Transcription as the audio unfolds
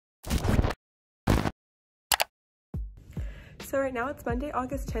So right now it's Monday,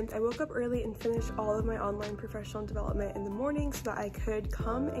 August 10th. I woke up early and finished all of my online professional development in the morning so that I could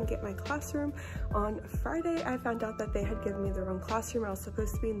come and get my classroom. On Friday, I found out that they had given me the wrong classroom. I was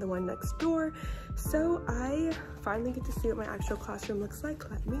supposed to be in the one next door. So I finally get to see what my actual classroom looks like.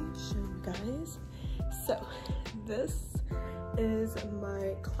 Let me show you guys. So this is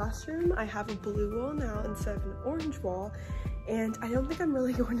my classroom. I have a blue wall now instead of an orange wall. And I don't think I'm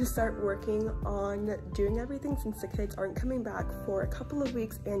really going to start working on doing everything since the kids aren't coming back for a couple of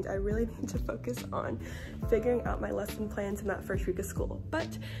weeks, and I really need to focus on figuring out my lesson plans in that first week of school.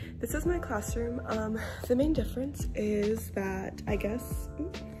 But this is my classroom. The main difference is that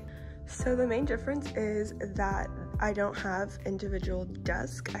the main difference is that I don't have individual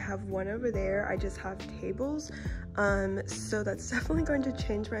desks. I have one over there. I just have tables. So that's definitely going to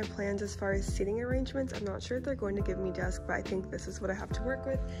change my plans as far as seating arrangements. I'm not sure if they're going to give me desks, but I think this is what I have to work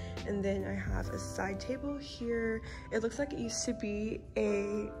with. And then I have a side table here. It looks like it used to be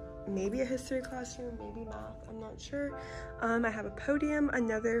maybe a history classroom, maybe math, I'm not sure. I have a podium,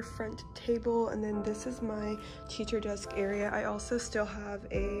 another front table, and then this is my teacher desk area. I also still have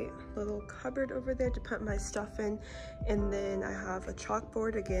a little cupboard over there to put my stuff in, and then I have a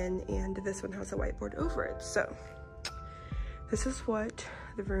chalkboard again, and this one has a whiteboard over it. So this is what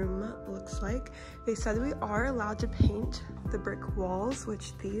the room looks like. They said we are allowed to paint the brick walls,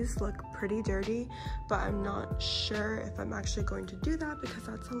 which these look pretty dirty, but I'm not sure if I'm actually going to do that because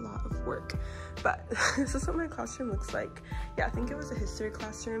that's a lot of work. But this is what my classroom looks like. Yeah, I think it was a history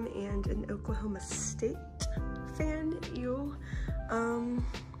classroom and an Oklahoma State fan.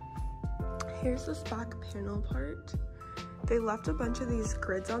 Here's this back panel part. They left a bunch of these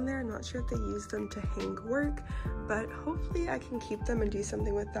grids on there. I'm not sure if they use them to hang work, but hopefully I can keep them and do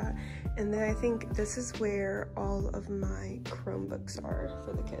something with that. And then I think this is where all of my Chromebooks are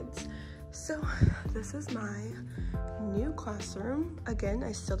for the kids. So this is my new classroom. Again,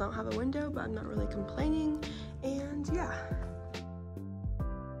 I still don't have a window, but I'm not really complaining. And yeah.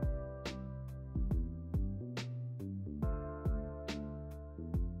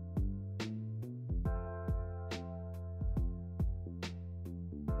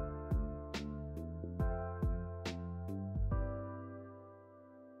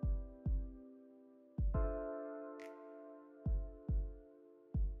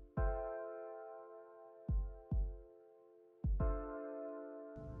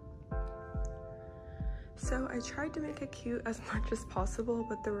 So I tried to make it cute as much as possible,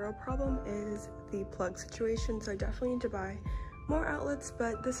 but the real problem is the plug situation. So I definitely need to buy more outlets,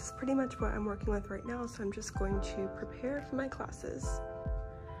 but this is pretty much what I'm working with right now. So I'm just going to prepare for my classes.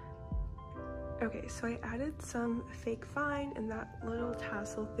 Okay, so I added some fake vine and that little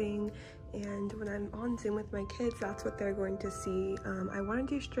tassel thing, and when I'm on Zoom with my kids, that's what they're going to see. I want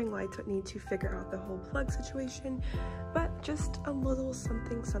to do string lights, but need to figure out the whole plug situation, but just a little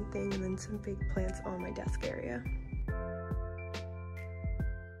something something, and then some fake plants on my desk area.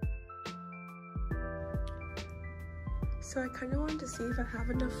 So I kind of wanted to see if I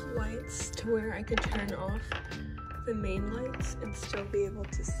have enough lights to where I could turn off the main lights and still be able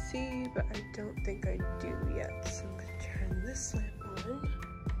to see, but I don't think I do yet. So I'm gonna turn this lamp on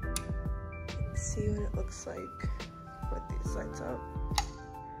and see what it looks like with these lights up.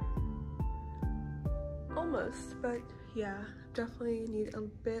 Almost, but yeah, definitely need a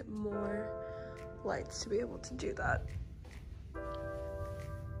bit more lights to be able to do that.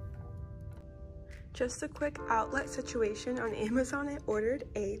 Just a quick outlet situation on Amazon. I ordered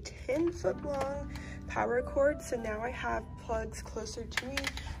a 10-foot long power cord, so now I have plugs closer to me.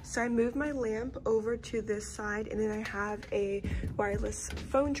 So I moved my lamp over to this side, and then I have a wireless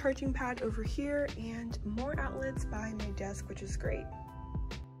phone charging pad over here and more outlets by my desk, which is great.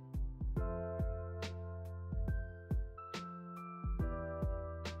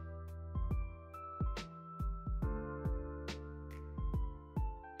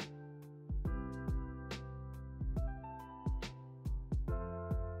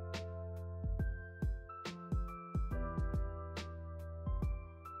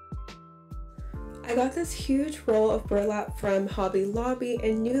 I got this huge roll of burlap from Hobby Lobby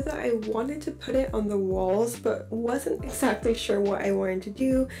and knew that I wanted to put it on the walls, but wasn't exactly sure what I wanted to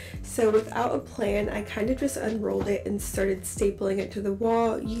do. So without a plan, I kind of just unrolled it and started stapling it to the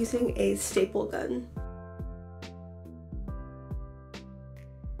wall using a staple gun.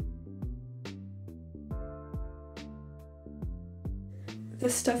 The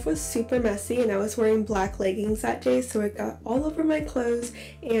stuff was super messy and I was wearing black leggings that day, so it got all over my clothes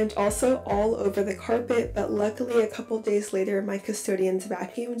and also all over the carpet, but luckily a couple days later my custodians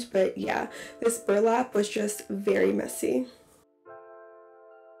vacuumed. But yeah, this burlap was just very messy.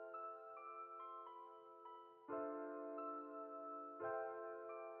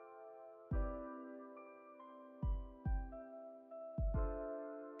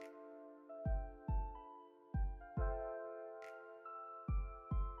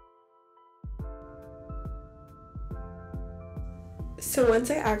 So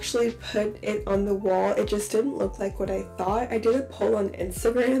once I actually put it on the wall, it just didn't look like what I thought. I did a poll on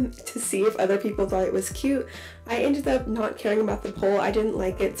Instagram to see if other people thought it was cute. I ended up not caring about the poll. I didn't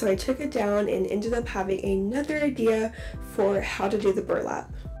like it, so I took it down and ended up having another idea for how to do the burlap.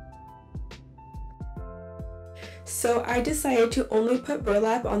 So I decided to only put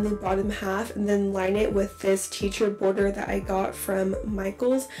burlap on the bottom half and then line it with this teacher border that I got from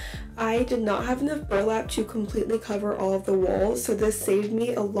Michael's. I did not have enough burlap to completely cover all of the walls, so this saved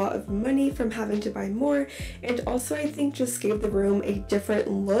me a lot of money from having to buy more, and also I think just gave the room a different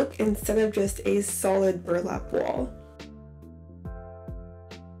look instead of just a solid burlap wall.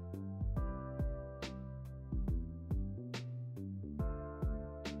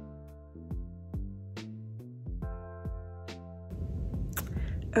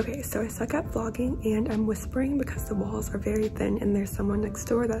 Okay, so I suck at vlogging and I'm whispering because the walls are very thin and there's someone next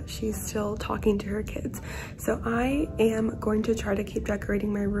door that she's still talking to her kids. So I am going to try to keep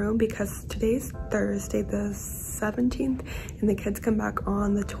decorating my room because today's Thursday the 17th and the kids come back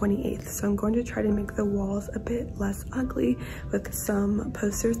on the 28th. So I'm going to try to make the walls a bit less ugly with some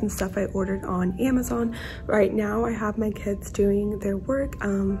posters and stuff I ordered on Amazon. Right now I have my kids doing their work.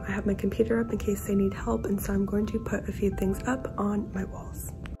 I have my computer up in case they need help, and so I'm going to put a few things up on my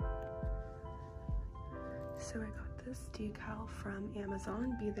walls. So I got this decal from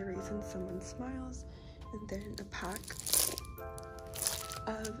Amazon, Be the Reason Someone Smiles, and then a pack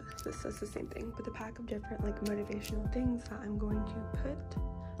of, this says the same thing, but a pack of different like motivational things that I'm going to put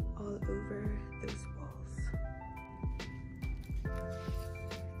all over those walls.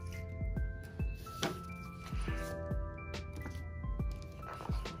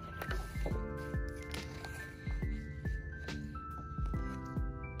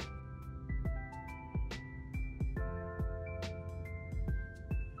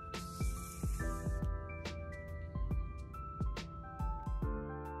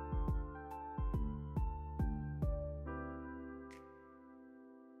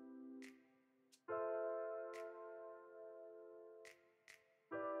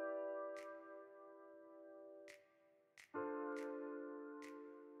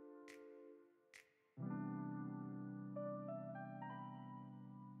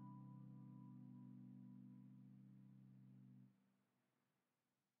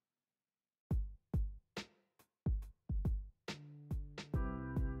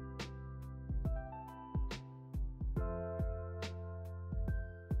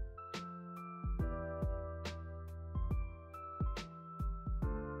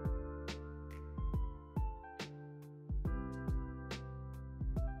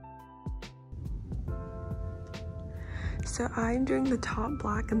 So I'm doing the top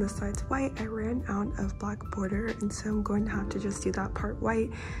black and the sides white. I ran out of black border, and so I'm going to have to just do that part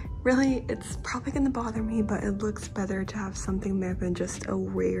white. Really, it's probably going to bother me, but it looks better to have something there than just a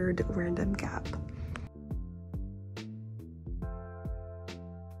weird random gap.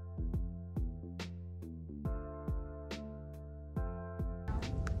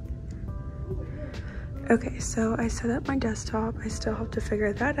 Okay, so I set up my desktop. I still have to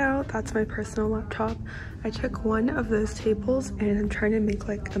figure that out. That's my personal laptop. I took one of those tables and I'm trying to make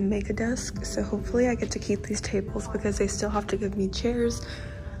like a mega desk. So hopefully I get to keep these tables because they still have to give me chairs.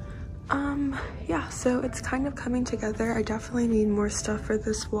 Yeah, so it's kind of coming together. I definitely need more stuff for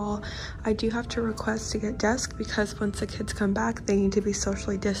this wall. I do have to request to get desks because once the kids come back, they need to be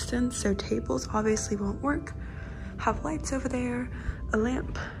socially distanced. So tables obviously won't work. Have lights over there, a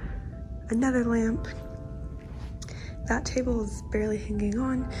lamp, another lamp. That table is barely hanging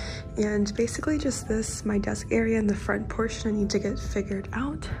on, and basically just this, my desk area in the front portion, I need to get figured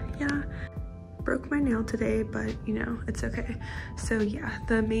out. Yeah, broke my nail today, but you know, it's okay. So yeah,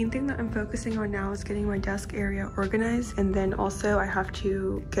 the main thing that I'm focusing on now is getting my desk area organized, and then also I have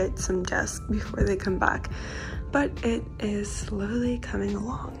to get some desks before they come back, but it is slowly coming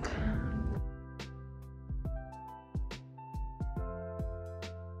along.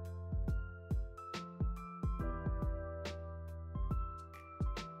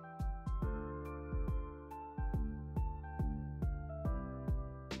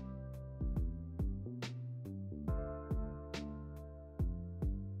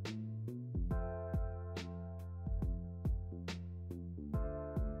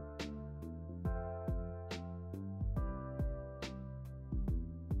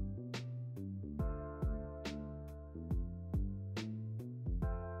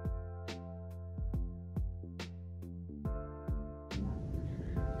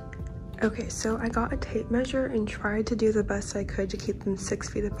 Okay, so I got a tape measure and tried to do the best I could to keep them 6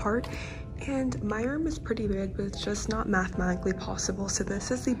 feet apart. And my room is pretty big, but it's just not mathematically possible. So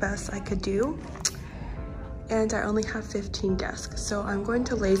this is the best I could do. and I only have 15 desks. So I'm going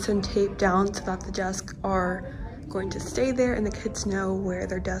to lay some tape down so that the desks are going to stay there and the kids know where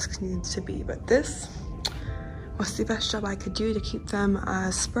their desks needs to be. But this was the best job I could do to keep them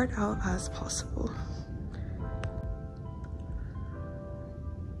as spread out as possible.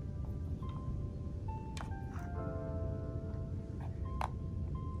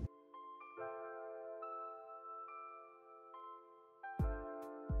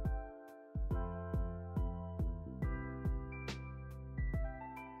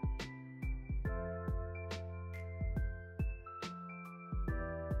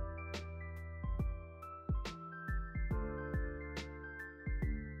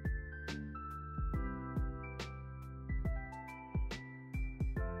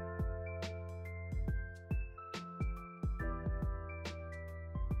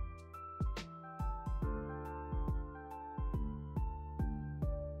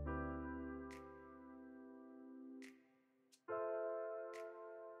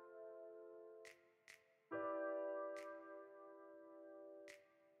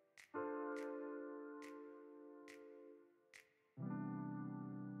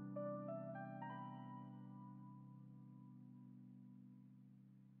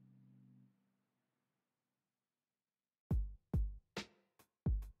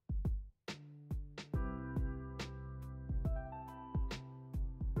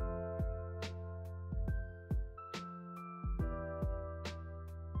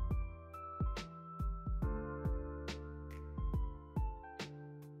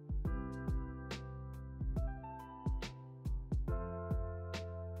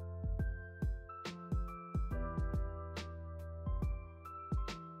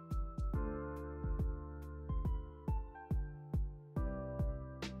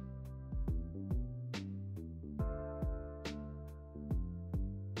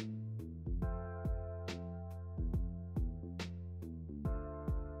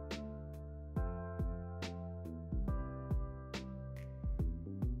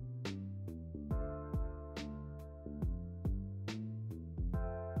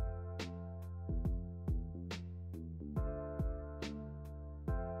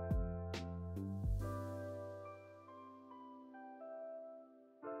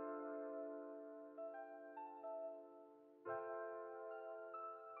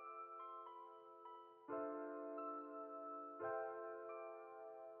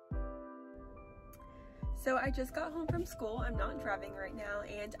 So I just got home from school. I'm not driving right now,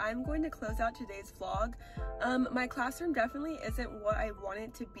 and I'm going to close out today's vlog. My classroom definitely isn't what I want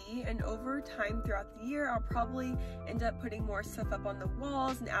it to be, and over time throughout the year I'll probably end up putting more stuff up on the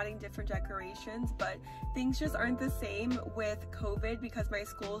walls and adding different decorations, but things just aren't the same with COVID because my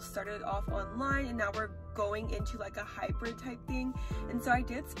school started off online and now we're going into like a hybrid type thing. And so I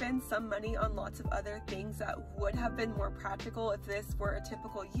did spend some money on lots of other things that would have been more practical if this were a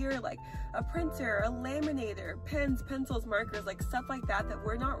typical year, like a printer, a laminator, pens, pencils, markers, like stuff like that that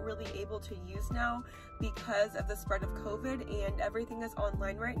we're not really able to use now because of the spread of COVID and everything is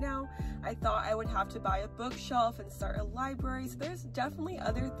online right now. I thought I would have to buy a bookshelf and start a library. So there's definitely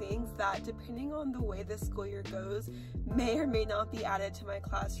other things that, depending on the way this school year goes, may or may not be added to my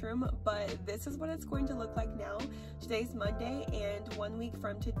classroom, but this is what it's going to look like now. Today's Monday, and 1 week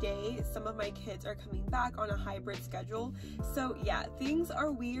from today some of my kids are coming back on a hybrid schedule. So yeah, things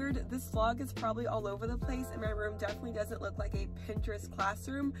are weird. This vlog is probably all over the place and my room definitely doesn't look like a Pinterest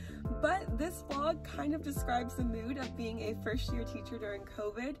classroom, but this vlog kind of describes the mood of being a first-year teacher during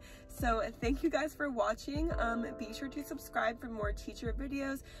COVID. So thank you guys for watching. Be sure to subscribe for more teacher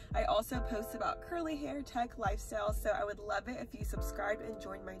videos. I also post about curly hair, tech, lifestyle, so I would love it if you subscribe and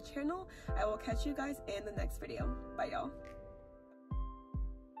join my channel. I will catch you guys in the next video. Bye y'all.